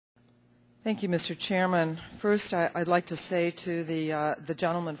Thank you, Mr. Chairman. First, I'd like to say to the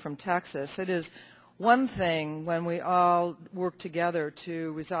gentleman from Texas, it is one thing when we all work together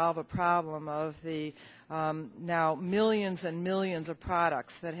to resolve a problem of the now millions and millions of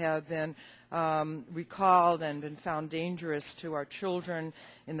products that have been recalled and been found dangerous to our children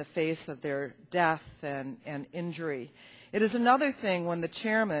in the face of their death and injury. It is another thing when the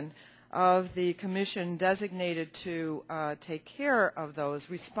chairman of the commission designated to take care of those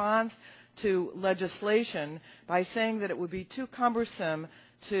responds to legislation by saying that it would be too cumbersome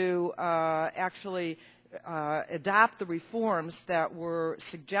to actually adopt the reforms that were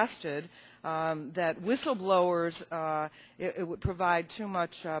suggested, that whistleblowers, it would provide too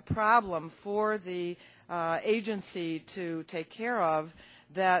much problem for the agency to take care of,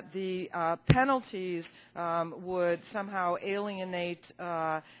 that the penalties would somehow alienate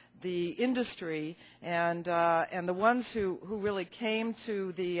the industry, and the ones who really came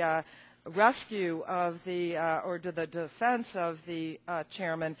to the rescue of the or to the defense of the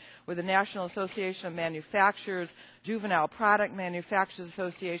chairman were the National Association of Manufacturers, Juvenile Product Manufacturers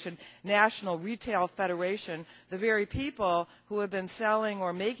Association, National Retail Federation, the very people who have been selling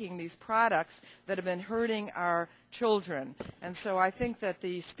or making these products that have been hurting our children. And so I think that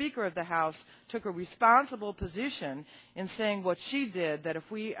the Speaker of the House took a responsible position in saying what she did, that if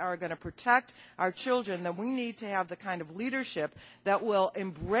we are going to protect our children, then we need to have the kind of leadership that will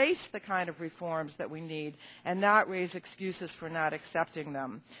embrace the kind of reforms that we need and not raise excuses for not accepting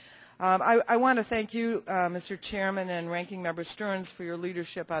them. I want to thank you, Mr. Chairman and Ranking Member Stearns, for your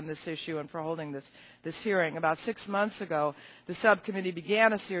leadership on this issue and for holding this hearing. About 6 months ago, the subcommittee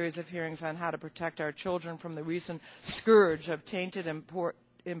began a series of hearings on how to protect our children from the recent scourge of tainted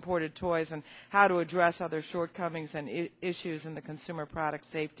imported toys and how to address other shortcomings and issues in the consumer product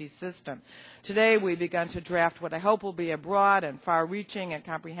safety system. Today, we've begun to draft what I hope will be a broad and far-reaching and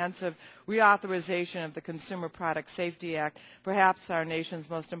comprehensive reauthorization of the Consumer Product Safety Act, perhaps our nation's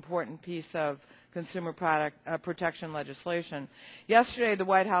most important piece of consumer product protection legislation. Yesterday, the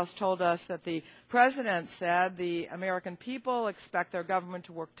White House told us that the President said the American people expect their government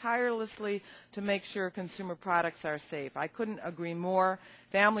to work tirelessly to make sure consumer products are safe. I couldn't agree more.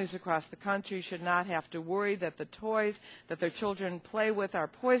 Families across the country should not have to worry that the toys that their children play with are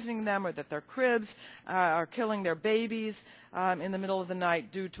poisoning them or that their cribs are killing their babies in the middle of the night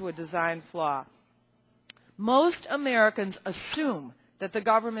due to a design flaw. Most Americans assume that the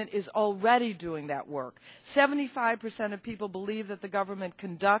government is already doing that work. 75% of people believe that the government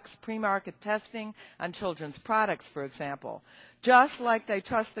conducts pre-market testing on children's products, for example. Just like they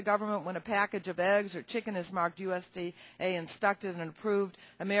trust the government when a package of eggs or chicken is marked USDA inspected and approved,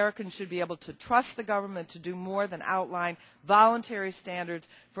 Americans should be able to trust the government to do more than outline voluntary standards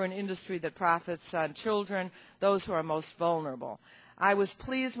for an industry that profits on children, those who are most vulnerable. I was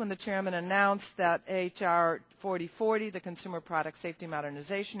pleased when the chairman announced that H.R. 4040, the Consumer Product Safety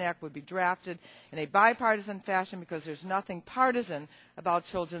Modernization Act, would be drafted in a bipartisan fashion because there's nothing partisan about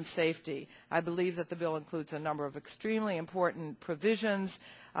children's safety. I believe that the bill includes a number of extremely important provisions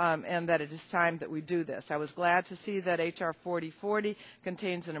and that it is time that we do this. I was glad to see that H.R. 4040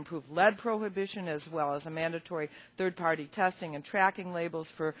 contains an improved lead prohibition as well as a mandatory third-party testing and tracking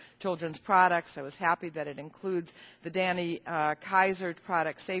labels for children's products. I was happy that it includes the Danny Kaiser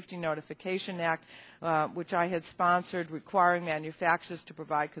Product Safety Notification Act, which I had sponsored, requiring manufacturers to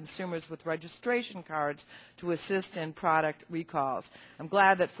provide consumers with registration cards to assist in product recalls. I'm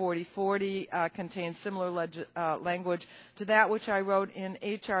glad that 4040 contains similar language to that which I wrote in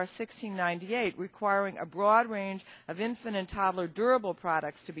H.R. 1698, requiring a broad range of infant and toddler durable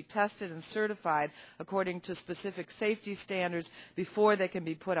products to be tested and certified according to specific safety standards before they can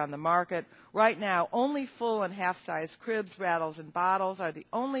be put on the market. Right now, only full and half-size cribs, rattles, and bottles are the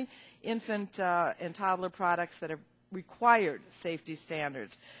only infant and toddler products that have required safety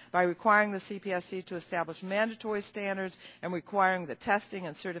standards. By requiring the CPSC to establish mandatory standards and requiring the testing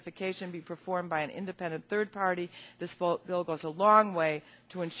and certification be performed by an independent third party, this bill goes a long way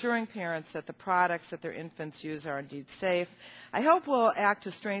to ensuring parents that the products that their infants use are indeed safe. I hope we'll act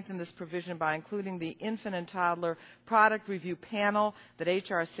to strengthen this provision by including the infant and toddler product review panel that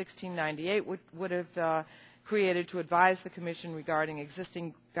H.R. 1698 would have created to advise the Commission regarding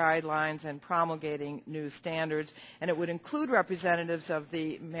existing guidelines and promulgating new standards, and it would include representatives of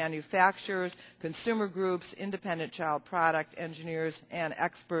the manufacturers, consumer groups, independent child product engineers and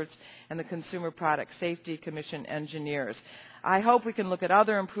experts, and the Consumer Product Safety Commission engineers. I hope we can look at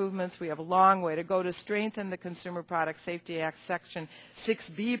other improvements. We have a long way to go to strengthen the Consumer Product Safety Act Section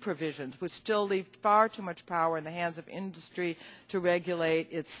 6B provisions, which still leave far too much power in the hands of industry to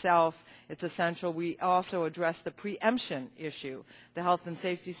regulate itself. It's essential we also address the preemption issue. The health and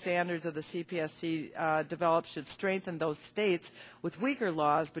safety standards of the CPSC developed should strengthen those states with weaker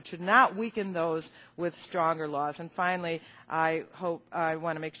laws, but should not weaken those with stronger laws. And finally, I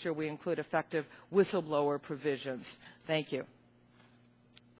want to make sure we include effective whistleblower provisions. Thank you.